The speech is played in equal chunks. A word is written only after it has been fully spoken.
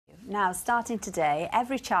Now, starting today,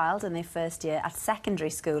 every child in their first year at secondary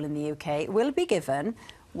school in the UK will be given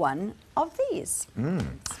one of these.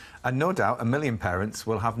 And no doubt a million parents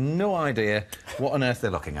will have no idea what on earth they're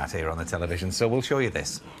looking at here on the television, so we'll show you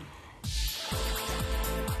this.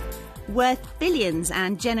 Worth billions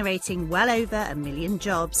and generating well over 1 million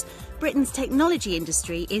jobs, Britain's technology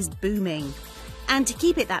industry is booming. And to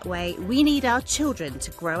keep it that way, we need our children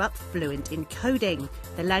to grow up fluent in coding,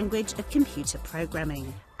 the language of computer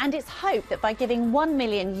programming. And it's hoped that by giving 1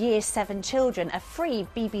 million Year 7 children a free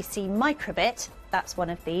BBC microbit, that's one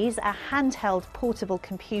of these, a handheld portable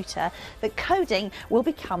computer, that coding will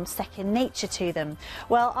become second nature to them.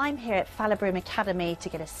 Well, I'm here at Fallibroome Academy to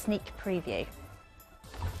get a sneak preview.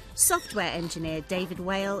 Software engineer David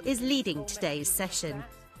Whale is leading today's session.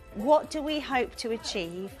 What do we hope to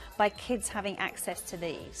achieve by kids having access to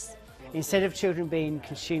these? Instead of children being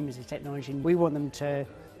consumers of technology, we want them to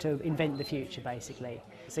invent the future, basically.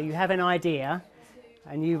 So you have an idea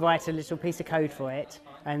and you write a little piece of code for it,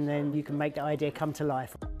 and then you can make the idea come to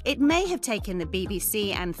life. It may have taken the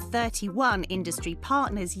BBC and 31 industry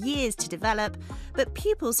partners years to develop, but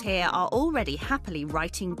pupils here are already happily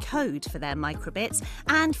writing code for their microbits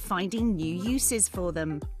and finding new uses for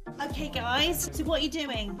them. OK, guys, so what are you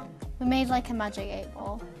doing? We made like a magic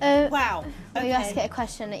 8-ball. Wow. Okay. We ask it a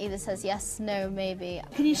question, it either says yes, no, maybe.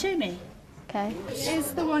 Can you show me? Okay.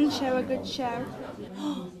 Is the one show a good show?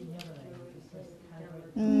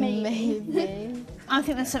 Maybe. I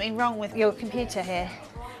think there's something wrong with your computer here.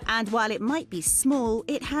 And while it might be small,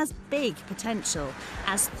 it has big potential,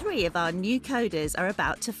 as 3 of our new coders are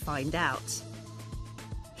about to find out.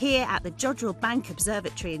 Here at the Jodrell Bank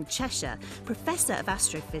Observatory in Cheshire, Professor of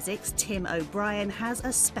Astrophysics Tim O'Brien has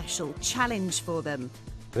a special challenge for them.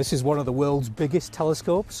 This is one of the world's biggest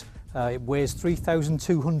telescopes. It weighs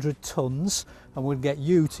 3,200 tonnes, and we'll get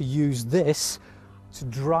you to use this to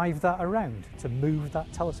drive that around, to move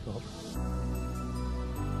that telescope.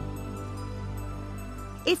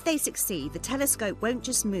 If they succeed, the telescope won't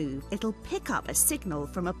just move, it'll pick up a signal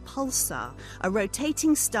from a pulsar, a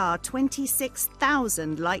rotating star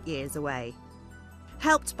 26,000 light years away.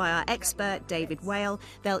 Helped by our expert David Whale,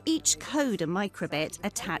 they'll each code a microbit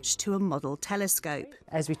attached to a model telescope.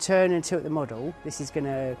 As we turn and tilt the model, this is going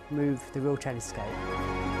to move the real telescope.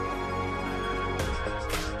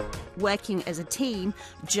 Working as a team,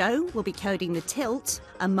 Joe will be coding the tilt,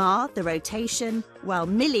 Amar the rotation, while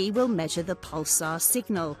Millie will measure the pulsar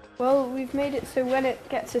signal. Well, we've made it so when it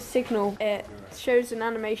gets a signal, it shows an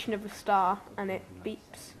animation of a star and it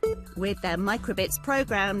beeps. With their microbits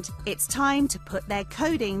programmed, it's time to put their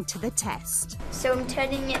coding to the test. So I'm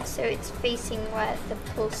turning it so it's facing where the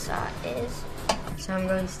pulsar is. So I'm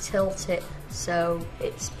going to tilt it so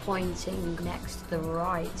it's pointing next to the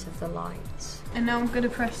right of the light. And now I'm going to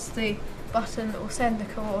press the button that will send the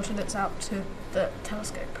coordinates out to the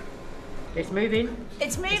telescope. It's moving.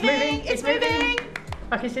 It's moving! It's moving!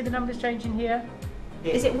 I can see the numbers changing here.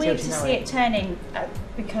 Is it weird to see it turning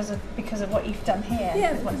because of what you've done here?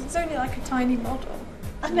 Yeah, because it's only like a tiny model.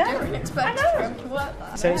 I know. I don't expect it to work like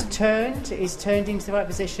that. So it's turned into the right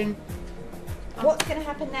position. What's going to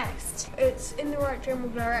happen next? It's in the right general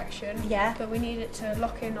direction, Yeah. but we need it to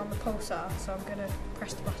lock in on the pulsar, so I'm going to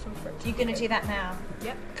press the button for it. You're going to do that now?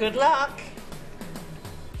 Yep. Good luck!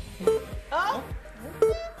 Oh!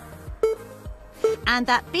 And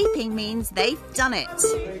that beeping means they've done it.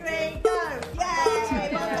 2, 3.